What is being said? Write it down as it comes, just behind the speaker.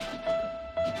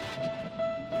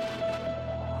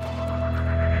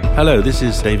Hello, this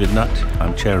is David Nutt.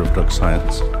 I'm Chair of Drug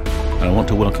Science, and I want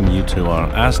to welcome you to our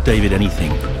Ask David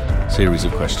Anything series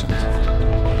of questions.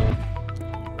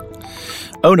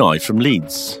 Onai from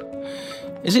Leeds.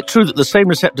 Is it true that the same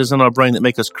receptors in our brain that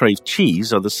make us crave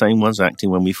cheese are the same ones acting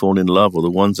when we fall in love, or the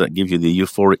ones that give you the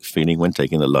euphoric feeling when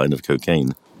taking a line of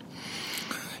cocaine?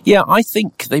 Yeah, I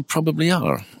think they probably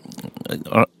are.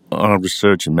 Our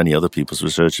research and many other people's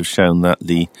research have shown that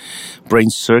the brain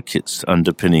circuits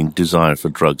underpinning desire for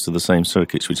drugs are the same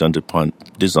circuits which underpin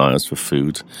desires for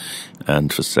food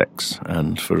and for sex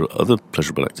and for other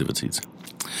pleasurable activities.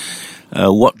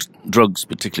 What drugs,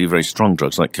 particularly very strong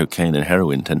drugs like cocaine and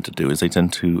heroin, tend to do is they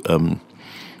tend to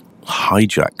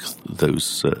hijack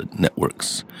those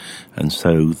networks, and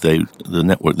so the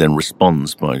network then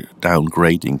responds by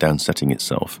downsetting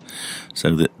itself,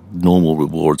 so that normal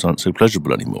rewards aren't so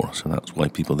pleasurable anymore. So that's why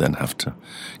people then have to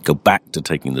go back to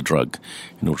taking the drug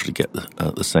in order to get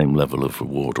the same level of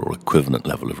reward or equivalent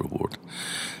level of reward.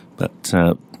 But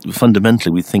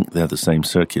fundamentally, we think they're the same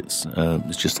circuits.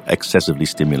 It's just excessively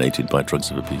stimulated by drugs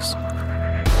of abuse.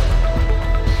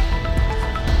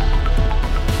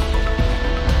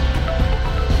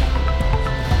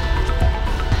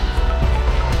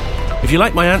 If you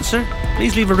like my answer,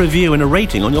 please leave a review and a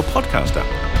rating on your podcast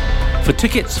app. For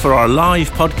tickets for our live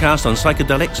podcast on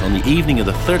psychedelics on the evening of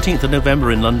the 13th of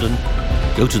November in London,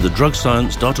 go to the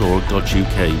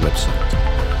drugscience.org.uk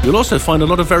website. You'll also find a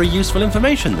lot of very useful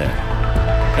information there.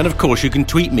 And of course, you can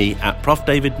tweet me at Prof.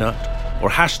 David Nutt or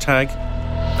hashtag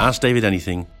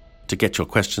AskDavidAnything to get your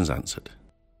questions answered.